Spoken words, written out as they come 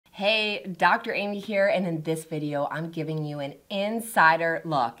Hey, Dr. Amy here, and in this video, I'm giving you an insider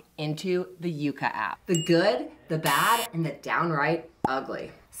look into the YUKA app. The good, the bad, and the downright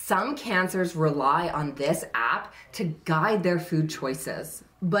ugly. Some cancers rely on this app to guide their food choices.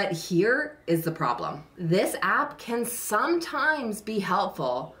 But here is the problem. This app can sometimes be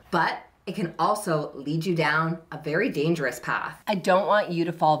helpful, but it can also lead you down a very dangerous path. I don't want you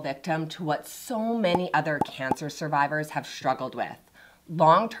to fall victim to what so many other cancer survivors have struggled with.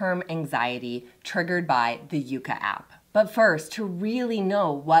 Long-term anxiety triggered by the YUKA app. But first, to really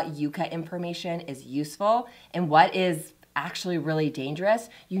know what YUKA information is useful and what is actually really dangerous,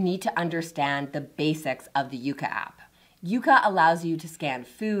 you need to understand the basics of the YUKA app. YUKA allows you to scan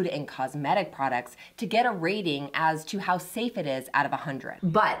food and cosmetic products to get a rating as to how safe it is out of 100.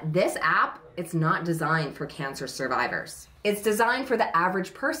 But this app, it's not designed for cancer survivors. It's designed for the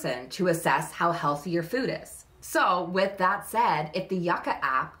average person to assess how healthy your food is. So with that said, if the YUKA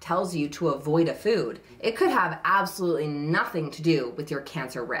app tells you to avoid a food, it could have absolutely nothing to do with your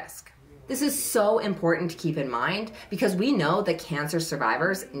cancer risk. This is so important to keep in mind because we know that cancer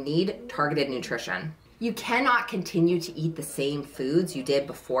survivors need targeted nutrition. You cannot continue to eat the same foods you did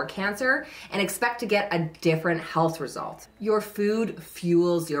before cancer and expect to get a different health result. Your food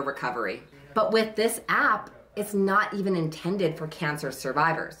fuels your recovery. But with this app, it's not even intended for cancer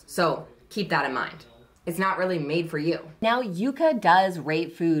survivors. So keep that in mind. It's not really made for you. Now, YUKA does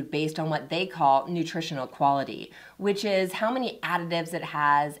rate food based on what they call nutritional quality, which is how many additives it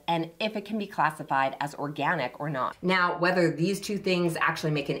has and if it can be classified as organic or not. Now, whether these two things actually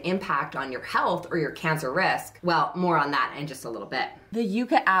make an impact on your health or your cancer risk, well, more on that in just a little bit. The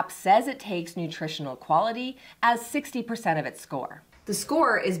YUKA app says it takes nutritional quality as 60% of its score. The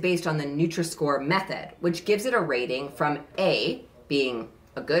score is based on the Nutri-Score method, which gives it a rating from A, being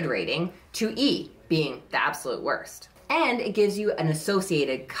a good rating, to E, being the absolute worst. And it gives you an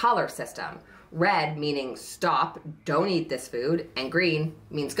associated color system. Red meaning stop, don't eat this food, and green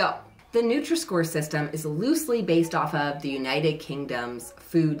means go. The Nutri-Score system is loosely based off of the United Kingdom's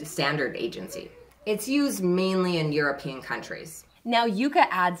Food Standard Agency. It's used mainly in European countries. Now, YUKA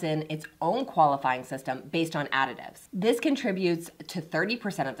adds in its own qualifying system based on additives. This contributes to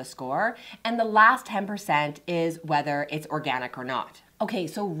 30% of the score, and the last 10% is whether it's organic or not. Okay,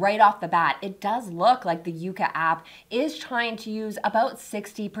 so right off the bat, it does look like the YUKA app is trying to use about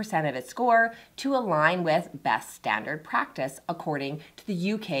 60% of its score to align with best standard practice according to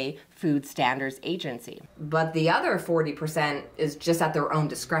the UK Food Standards Agency. But the other 40% is just at their own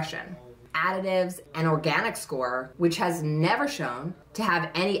discretion. Additives and organic score, which has never shown to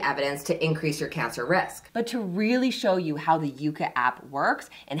have any evidence to increase your cancer risk. But to really show you how the YUKA app works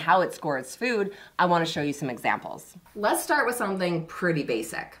and how it scores food, I want to show you some examples. Let's start with something pretty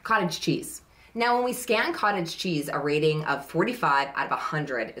basic, cottage cheese. Now, when we scan cottage cheese, a rating of 45 out of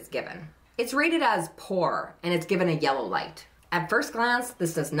 100 is given. It's rated as poor and it's given a yellow light. At first glance,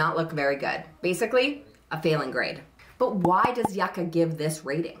 this does not look very good. Basically, a failing grade. But why does YUKA give this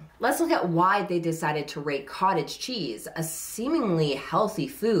rating? Let's look at why they decided to rate cottage cheese, a seemingly healthy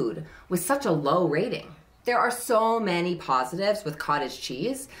food, with such a low rating. There are so many positives with cottage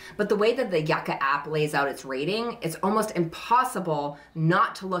cheese, but the way that the YUKA app lays out its rating, it's almost impossible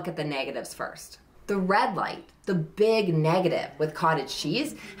not to look at the negatives first. The red light, the big negative with cottage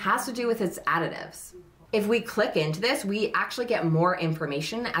cheese, has to do with its additives. If we click into this, we actually get more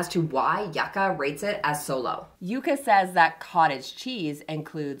information as to why YUKA rates it as so low. YUKA says that cottage cheese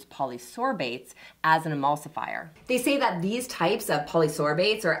includes polysorbates as an emulsifier. They say that these types of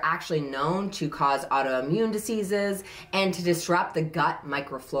polysorbates are actually known to cause autoimmune diseases and to disrupt the gut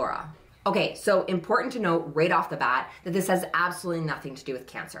microflora. Okay, so important to note right off the bat that this has absolutely nothing to do with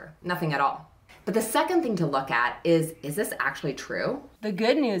cancer. Nothing at all. But the second thing to look at is this actually true? The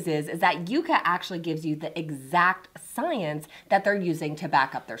good news is that YUKA actually gives you the exact science that they're using to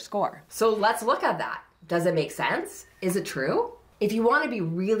back up their score. So let's look at that. Does it make sense? Is it true? If you want to be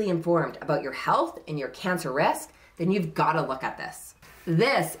really informed about your health and your cancer risk, then you've got to look at this.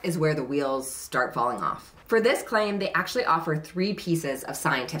 This is where the wheels start falling off. For this claim, they actually offer 3 pieces of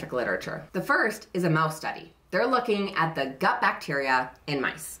scientific literature. The first is a mouse study. They're looking at the gut bacteria in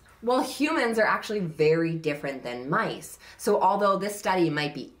mice. Well, humans are actually very different than mice. So although this study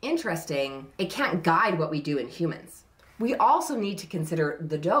might be interesting, it can't guide what we do in humans. We also need to consider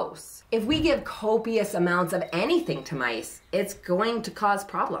the dose. If we give copious amounts of anything to mice, it's going to cause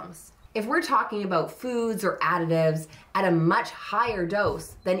problems. If we're talking about foods or additives at a much higher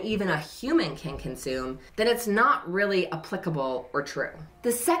dose than even a human can consume, then it's not really applicable or true.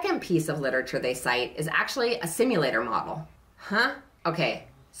 The second piece of literature they cite is actually a simulator model. Huh? Okay.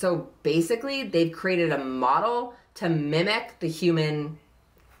 So basically, they've created a model to mimic the human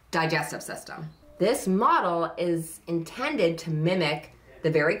digestive system. This model is intended to mimic the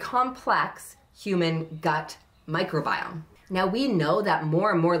very complex human gut microbiome. Now we know that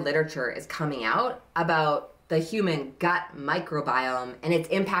more and more literature is coming out about the human gut microbiome and its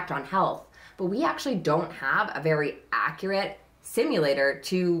impact on health, but we actually don't have a very accurate simulator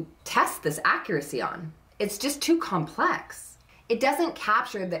to test this accuracy on. It's just too complex. It doesn't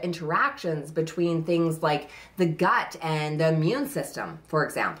capture the interactions between things like the gut and the immune system, for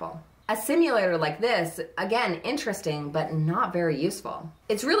example. A simulator like this, again, interesting, but not very useful.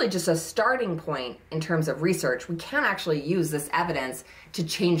 It's really just a starting point in terms of research. We can't actually use this evidence to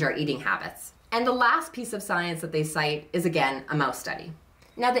change our eating habits. And the last piece of science that they cite is, again, a mouse study.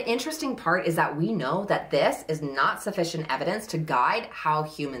 Now, the interesting part is that we know that this is not sufficient evidence to guide how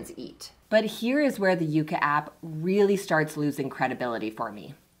humans eat. But here is where the YUKA app really starts losing credibility for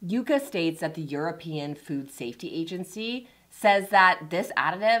me. YUKA states that the European Food Safety Agency says that this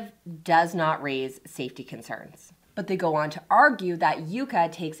additive does not raise safety concerns. But they go on to argue that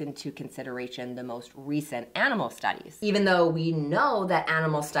YUKA takes into consideration the most recent animal studies, even though we know that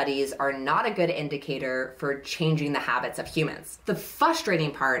animal studies are not a good indicator for changing the habits of humans. The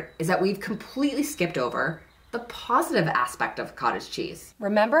frustrating part is that we've completely skipped over the positive aspect of cottage cheese.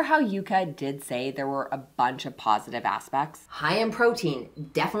 Remember how YUKA did say there were a bunch of positive aspects? High in protein,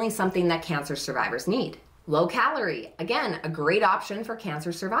 definitely something that cancer survivors need. Low calorie, again, a great option for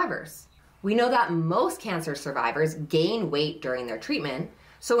cancer survivors. We know that most cancer survivors gain weight during their treatment,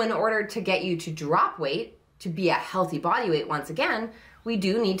 so in order to get you to drop weight, to be at healthy body weight once again, we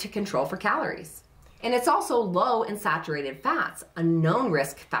do need to control for calories. And it's also low in saturated fats, a known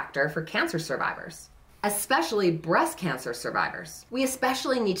risk factor for cancer survivors, especially breast cancer survivors. We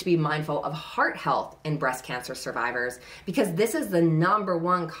especially need to be mindful of heart health in breast cancer survivors because this is the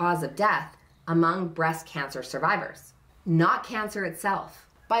 #1 cause of death among breast cancer survivors, not cancer itself.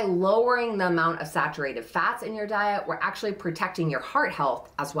 By lowering the amount of saturated fats in your diet, we're actually protecting your heart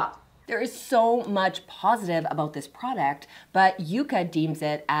health as well. There is so much positive about this product, but YUKA deems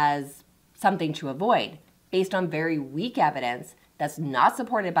it as something to avoid based on very weak evidence that's not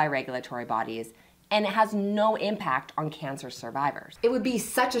supported by regulatory bodies, and it has no impact on cancer survivors. It would be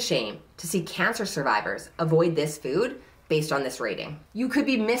such a shame to see cancer survivors avoid this food based on this rating. You could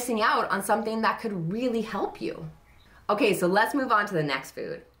be missing out on something that could really help you. Okay, so let's move on to the next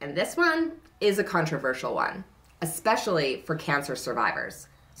food. And this one is a controversial one, especially for cancer survivors.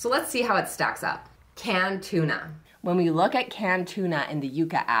 So let's see how it stacks up. Canned tuna. When we look at canned tuna in the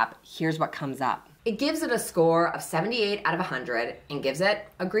YUKA app, here's what comes up. It gives it a score of 78 out of 100 and gives it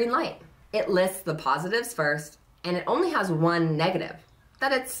a green light. It lists the positives first, and it only has one negative,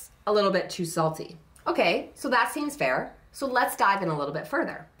 that it's a little bit too salty. Okay, so that seems fair. So let's dive in a little bit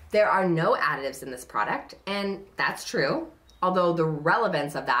further. There are no additives in this product, and that's true, although the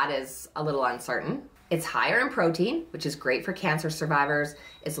relevance of that is a little uncertain. It's higher in protein, which is great for cancer survivors,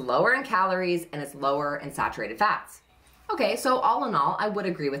 it's lower in calories, and it's lower in saturated fats. Okay, so all in all, I would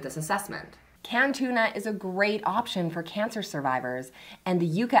agree with this assessment. Canned tuna is a great option for cancer survivors, and the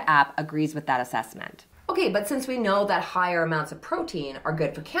YUKA app agrees with that assessment. Okay, but since we know that higher amounts of protein are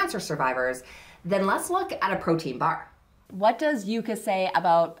good for cancer survivors, then let's look at a protein bar. What does YUKA say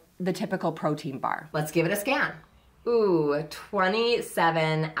about the typical protein bar? Let's give it a scan. Ooh,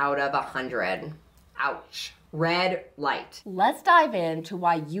 27 out of 100. Ouch. Red light. Let's dive into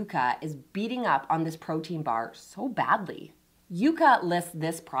why YUKA is beating up on this protein bar so badly. YUKA lists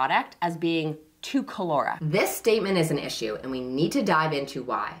this product as being too caloric. This statement is an issue, and we need to dive into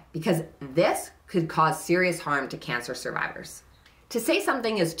why, because this could cause serious harm to cancer survivors. To say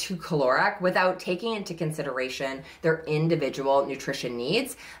something is too caloric without taking into consideration their individual nutrition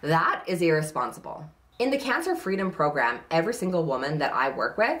needs, that is irresponsible. In the Cancer Freedom Program, every single woman that I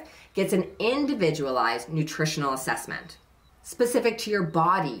work with gets an individualized nutritional assessment, specific to your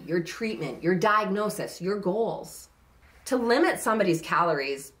body, your treatment, your diagnosis, your goals. To limit somebody's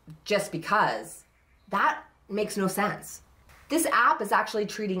calories just because, that makes no sense. This app is actually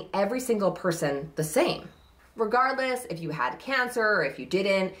treating every single person the same, regardless if you had cancer or if you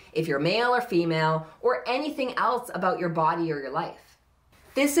didn't, if you're male or female, or anything else about your body or your life.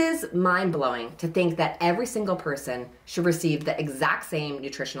 This is mind-blowing to think that every single person should receive the exact same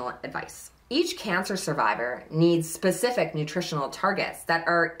nutritional advice. Each cancer survivor needs specific nutritional targets that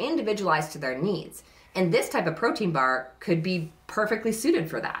are individualized to their needs, and this type of protein bar could be perfectly suited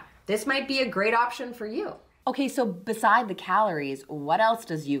for that. This might be a great option for you. Okay, so beside the calories, what else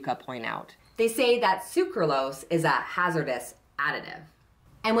does YUKA point out? They say that sucralose is a hazardous additive.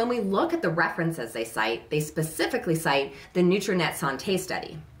 And when we look at the references they cite, they specifically cite the Nutrinet Santé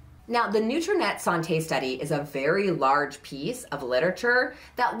study. Now, the Nutrinet Santé study is a very large piece of literature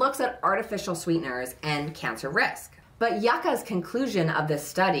that looks at artificial sweeteners and cancer risk. But YUKA's conclusion of this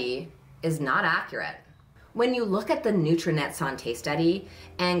study is not accurate. When you look at the Nutrinet Santé study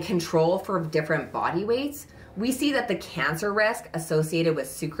and control for different body weights, we see that the cancer risk associated with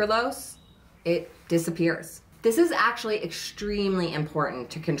sucralose, it disappears. This is actually extremely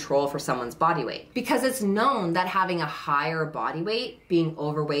important to control for someone's body weight because it's known that having a higher body weight, being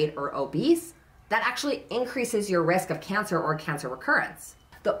overweight or obese, that actually increases your risk of cancer or cancer recurrence.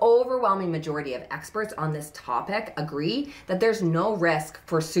 The overwhelming majority of experts on this topic agree that there's no risk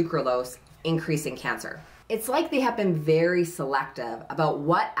for sucralose increasing cancer. It's like they have been very selective about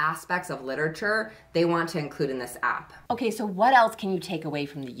what aspects of literature they want to include in this app. Okay, so what else can you take away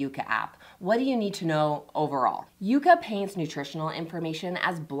from the YUKA app? What do you need to know overall? YUKA paints nutritional information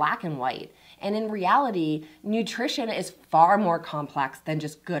as black and white, and in reality, nutrition is far more complex than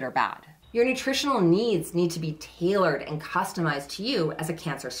just good or bad. Your nutritional needs need to be tailored and customized to you as a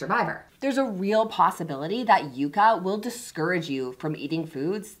cancer survivor. There's a real possibility that YUKA will discourage you from eating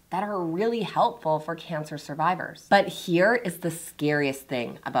foods that are really helpful for cancer survivors. But here is the scariest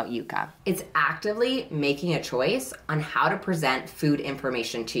thing about YUKA. It's actively making a choice on how to present food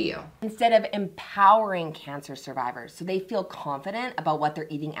information to you. Instead of empowering cancer survivors so they feel confident about what they're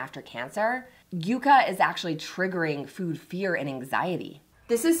eating after cancer, YUKA is actually triggering food fear and anxiety.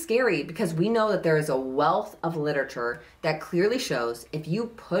 This is scary because we know that there is a wealth of literature that clearly shows if you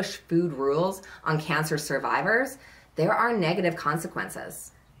push food rules on cancer survivors, there are negative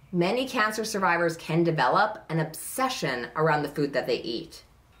consequences. Many cancer survivors can develop an obsession around the food that they eat.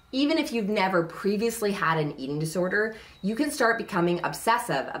 Even if you've never previously had an eating disorder, you can start becoming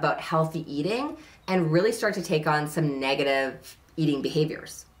obsessive about healthy eating and really start to take on some negative eating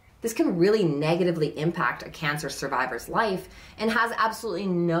behaviors. This can really negatively impact a cancer survivor's life and has absolutely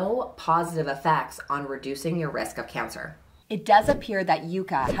no positive effects on reducing your risk of cancer. It does appear that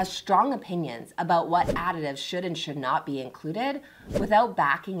YUKA has strong opinions about what additives should and should not be included without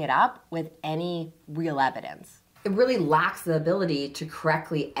backing it up with any real evidence. It really lacks the ability to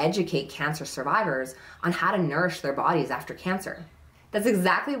correctly educate cancer survivors on how to nourish their bodies after cancer. That's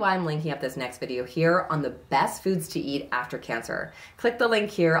exactly why I'm linking up this next video here on the best foods to eat after cancer. Click the link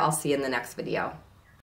here. I'll see you in the next video.